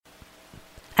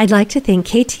I'd like to thank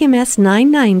KTMS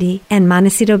 990 and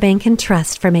Montecito Bank and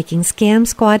Trust for making Scam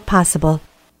Squad possible.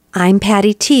 I'm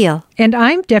Patty Teal. And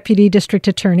I'm Deputy District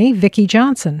Attorney Vicki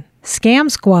Johnson.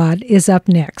 Scam Squad is up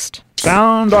next.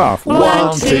 Sound off.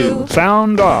 1, 2.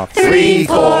 Sound off. 3,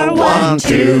 4. 1,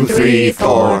 2, 3,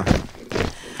 4.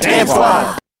 Scam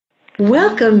Squad.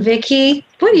 Welcome, Vicki.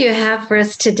 What do you have for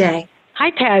us today? Hi,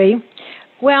 Patty.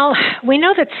 Well, we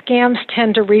know that scams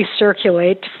tend to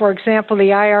recirculate. For example, the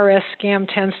IRS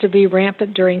scam tends to be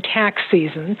rampant during tax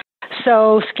season.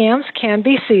 So scams can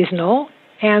be seasonal,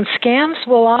 and scams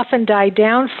will often die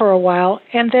down for a while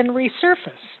and then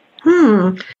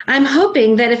resurface. I'm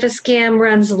hoping that if a scam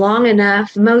runs long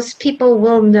enough, most people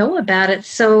will know about it,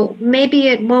 so maybe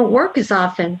it won't work as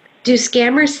often. Do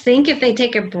scammers think if they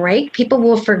take a break, people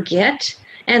will forget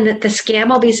and that the scam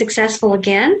will be successful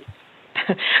again?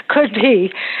 Could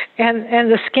be. And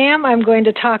the scam I'm going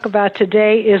to talk about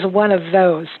today is one of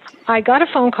those. I got a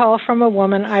phone call from a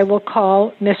woman I will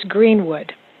call Miss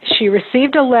Greenwood. She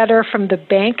received a letter from the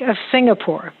Bank of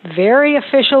Singapore, very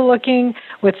official looking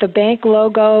with the bank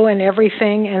logo and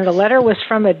everything, and the letter was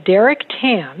from a Derek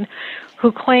Tan,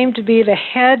 who claimed to be the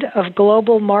head of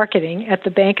global marketing at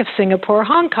the Bank of Singapore,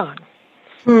 Hong Kong.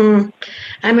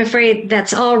 I'm afraid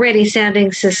that's already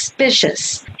sounding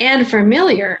suspicious and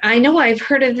familiar. I know I've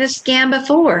heard of this scam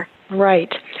before.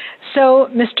 Right. So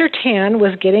Mr. Tan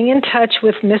was getting in touch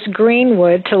with Miss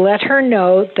Greenwood to let her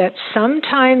know that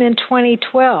sometime in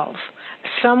 2012,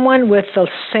 someone with the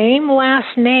same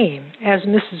last name as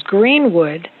Mrs.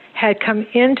 Greenwood had come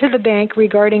into the bank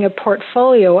regarding a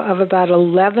portfolio of about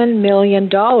 $11 million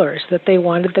that they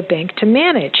wanted the bank to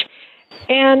manage.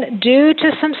 And due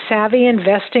to some savvy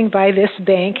investing by this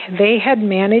bank, they had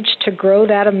managed to grow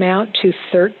that amount to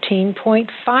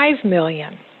 $13.5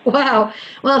 million. Wow.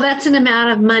 Well, that's an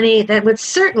amount of money that would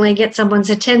certainly get someone's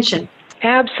attention.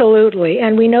 Absolutely.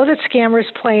 And we know that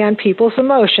scammers play on people's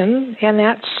emotion, and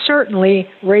that certainly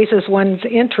raises one's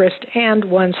interest and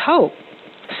one's hope.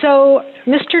 So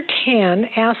Mr. Tan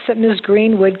asked that Ms.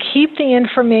 Greenwood keep the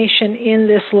information in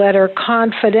this letter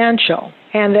confidential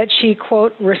and that she,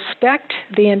 quote, respect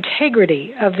the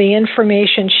integrity of the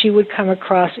information she would come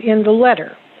across in the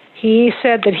letter. He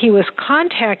said that he was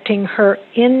contacting her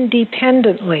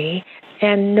independently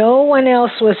and no one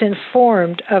else was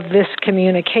informed of this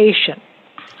communication.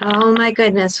 Oh, my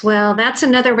goodness. Well, that's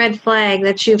another red flag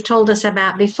that you've told us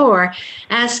about before,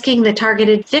 asking the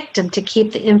targeted victim to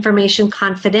keep the information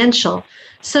confidential.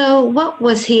 So what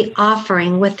was he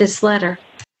offering with this letter?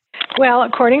 Well,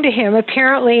 according to him,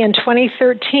 apparently in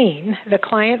 2013, the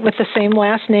client with the same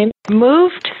last name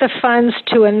moved the funds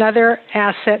to another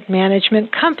asset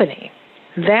management company.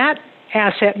 That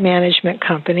asset management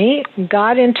company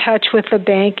got in touch with the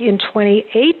bank in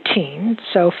 2018,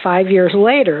 so 5 years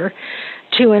later,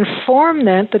 to inform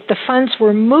them that the funds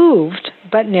were moved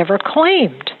but never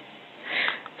claimed.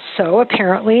 So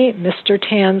apparently, Mr.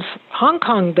 Tan's Hong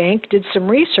Kong bank did some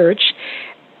research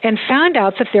and found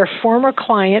out that their former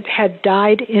client had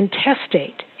died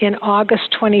intestate in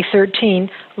August 2013,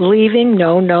 leaving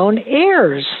no known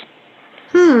heirs.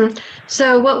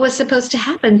 So what was supposed to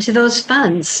happen to those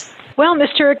funds? Well,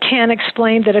 Mr. Tan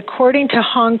explained that according to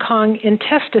Hong Kong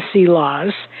intestacy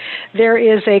laws, there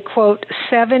is a, quote,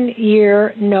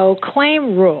 7-year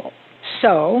no-claim rule.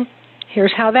 So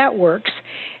here's how that works.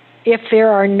 If there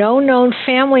are no known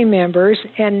family members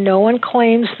and no one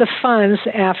claims the funds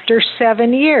after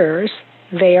 7 years,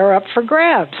 they are up for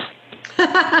grabs.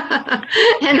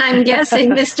 And I'm guessing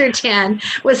Mr. Tan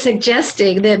was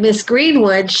suggesting that Miss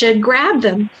Greenwood should grab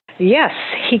them. Yes,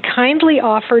 he kindly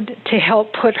offered to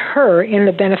help put her in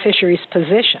the beneficiary's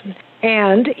position.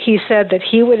 And he said that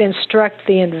he would instruct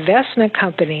the investment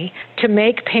company to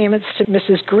make payments to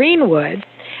Mrs. Greenwood,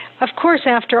 of course,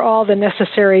 after all the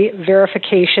necessary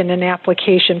verification and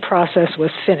application process was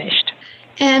finished.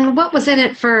 And what was in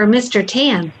it for Mr.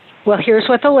 Tan? Well, here's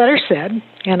what the letter said,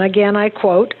 and again I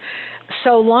quote,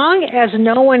 "So long as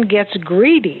no one gets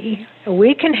greedy,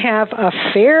 we can have a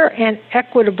fair and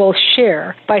equitable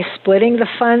share by splitting the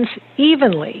funds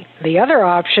evenly. The other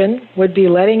option would be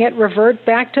letting it revert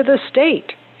back to the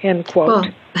state," end quote.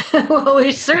 Well,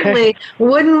 we certainly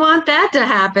wouldn't want that to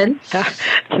happen.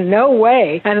 No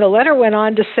way. And the letter went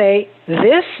on to say,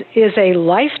 "This is a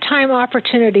lifetime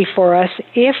opportunity for us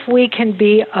if we can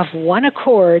be of one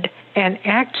accord and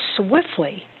act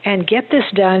swiftly and get this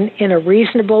done in a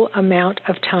reasonable amount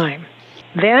of time."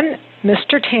 Then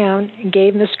Mr. Tan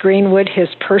gave Miss Greenwood his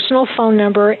personal phone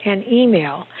number and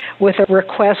email with a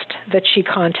request that she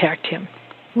contact him.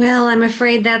 Well, I'm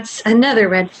afraid that's another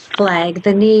red flag,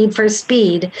 the need for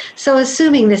speed. So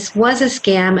assuming this was a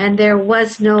scam and there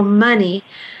was no money,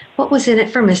 What was in it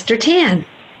for Mr. Tan?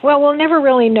 Well, we'll never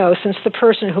really know since the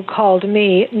person who called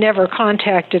me never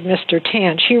contacted Mr.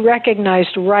 Tan. She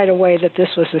recognized right away that this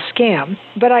was a scam.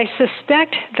 But I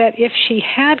suspect that if she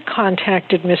had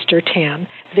contacted Mr. Tan,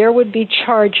 there would be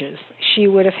charges she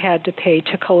would have had to pay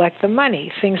to collect the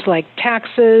money, things like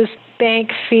taxes,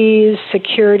 bank fees,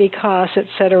 security costs, et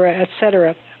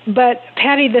cetera. But,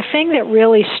 Patty, the thing that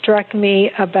really struck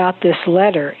me about this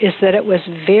letter is that it was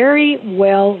very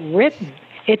well written.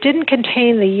 It didn't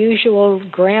contain the usual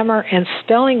grammar and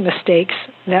spelling mistakes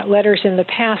that letters in the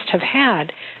past have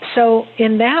had. So,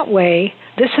 in that way,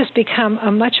 this has become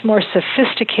a much more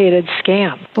sophisticated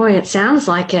scam. Boy, it sounds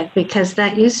like it, because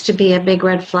that used to be a big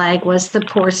red flag, was the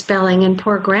poor spelling and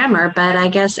poor grammar. But I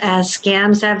guess as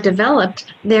scams have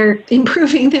developed, they're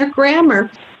improving their grammar.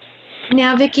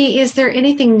 Now, Vicki, is there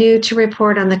anything new to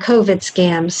report on the COVID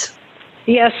scams?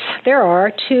 Yes, there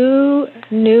are 2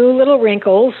 new little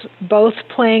wrinkles, both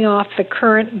playing off the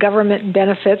current government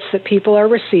benefits that people are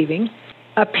receiving.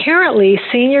 Apparently,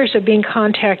 seniors are being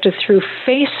contacted through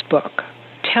Facebook,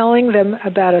 telling them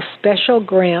about a special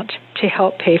grant to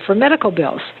help pay for medical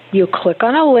bills. You click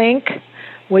on a link,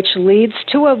 which leads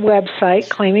to a website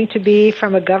claiming to be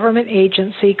from a government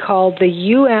agency called the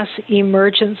U.S.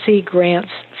 Emergency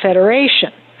Grants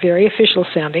Federation. Very official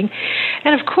sounding.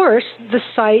 And of course, the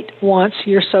site wants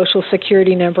your Social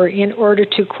Security number in order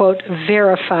to, quote,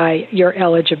 verify your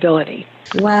eligibility.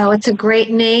 Wow, it's a great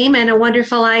name and a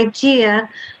wonderful idea,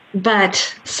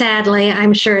 but sadly,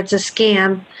 I'm sure it's a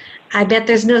scam. I bet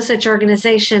there's no such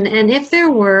organization, and if there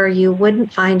were, you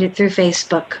wouldn't find it through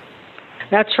Facebook.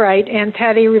 That's right. And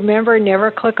Patty, remember,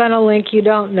 never click on a link you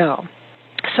don't know.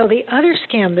 So the other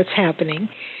scam that's happening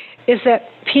is that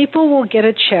people will get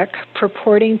a check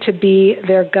purporting to be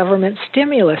their government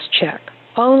stimulus check,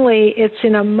 only it's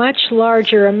in a much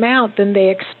larger amount than they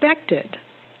expected.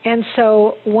 And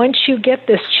so once you get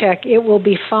this check, it will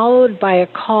be followed by a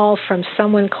call from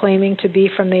someone claiming to be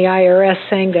from the IRS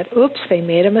saying that, oops, they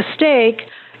made a mistake,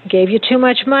 gave you too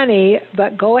much money,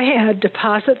 but go ahead,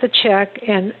 deposit the check,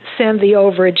 and send the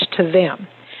overage to them.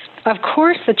 Of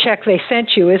course, the check they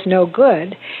sent you is no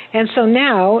good, and so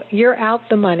now you're out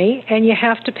the money and you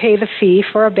have to pay the fee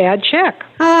for a bad check.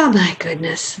 Oh my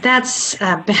goodness, that's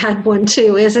a bad one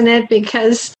too, isn't it?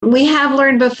 Because we have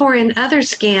learned before in other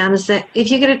scams that if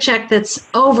you get a check that's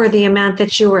over the amount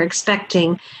that you were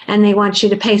expecting and they want you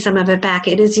to pay some of it back,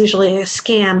 it is usually a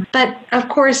scam. But of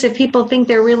course, if people think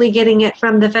they're really getting it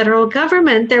from the federal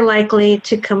government, they're likely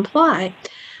to comply.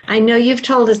 I know you've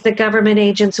told us that government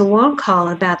agents won't call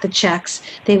about the checks.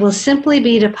 They will simply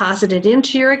be deposited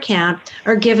into your account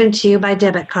or given to you by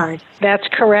debit card. That's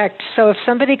correct. So if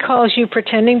somebody calls you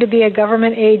pretending to be a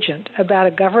government agent about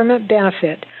a government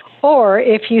benefit, or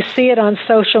if you see it on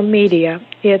social media,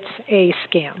 it's a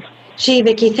scam. Gee,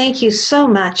 Vicki, thank you so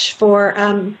much for,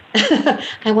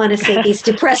 I want to say these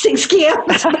depressing scams,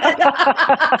 but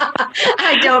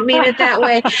I don't mean it that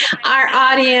way. Our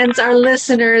audience, our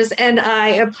listeners, and I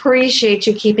appreciate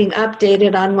you keeping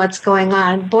updated on what's going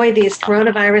on. Boy, these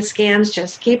coronavirus scams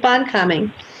just keep on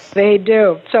coming. They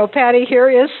do. So, Patty, here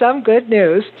is some good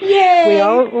news. Yay!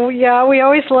 We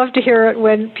always love to hear it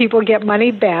when people get money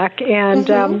back.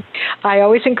 And I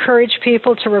always encourage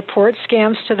people to report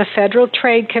scams to the Federal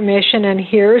Trade Commission, and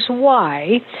here's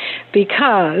why.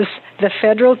 Because the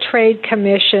Federal Trade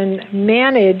Commission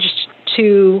managed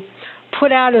to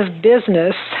put out of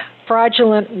business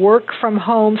fraudulent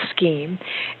work-from-home scheme,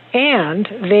 and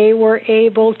they were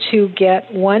able to get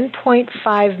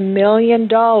 $1.5 million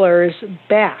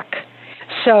back.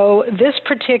 So this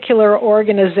particular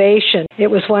organization, it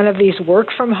was one of these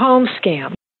work-from-home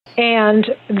scams, and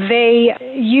they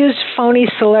used phony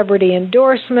celebrity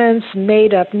endorsements,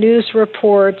 made up news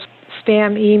reports,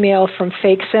 spam email from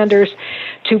fake senders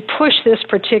to push this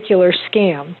particular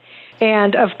scam.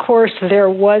 And, of course, there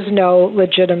was no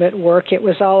legitimate work. It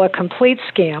was all a complete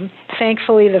scam.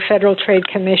 Thankfully, the Federal Trade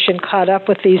Commission caught up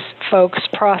with these folks,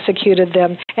 prosecuted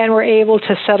them, and were able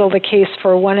to settle the case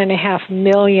for $1.5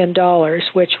 million,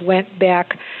 which went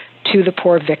back to the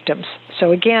poor victims.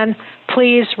 So, again,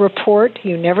 please report.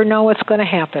 You never know what's going to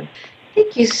happen.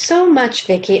 Thank you so much,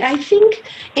 Vicki. I think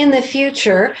in the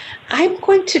future, I'm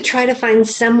going to try to find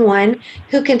someone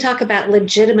who can talk about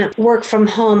legitimate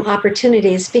work-from-home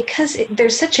opportunities because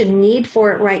there's such a need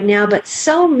for it right now, but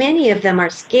so many of them are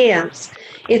scams.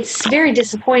 It's very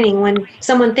disappointing when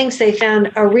someone thinks they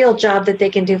found a real job that they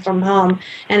can do from home,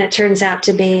 and it turns out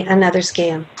to be another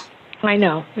scam. I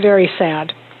know. Very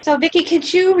sad. So, Vicki,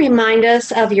 could you remind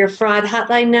us of your fraud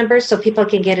hotline number so people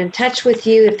can get in touch with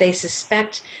you if they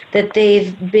suspect that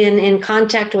they've been in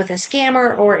contact with a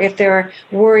scammer or if they're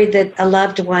worried that a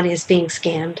loved one is being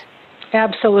scammed?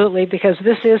 Absolutely, because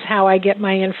this is how I get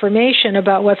my information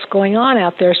about what's going on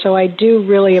out there, so I do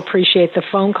really appreciate the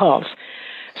phone calls.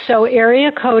 So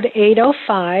area code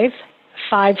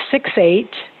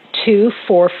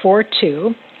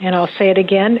 805-568-2442, and I'll say it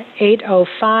again,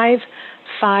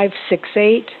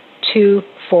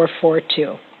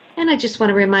 805-568-2442. And I just want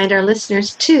to remind our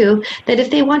listeners, too, that if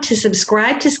they want to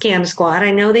subscribe to Scam Squad, I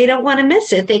know they don't want to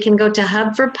miss it, they can go to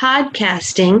Hub for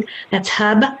Podcasting, that's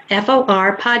Hub,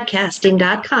 F-O-R,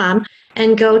 podcasting.com,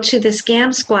 and go to the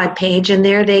Scam Squad page, and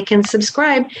there they can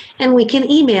subscribe, and we can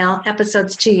email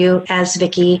episodes to you as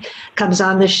Vicki comes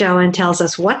on the show and tells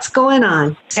us what's going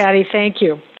on. Patty, thank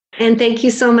you. And thank you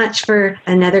so much for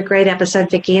another great episode,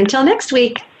 Vicki. Until next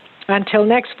week. Until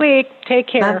next week, take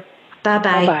care.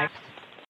 Bye-bye. Bye-bye.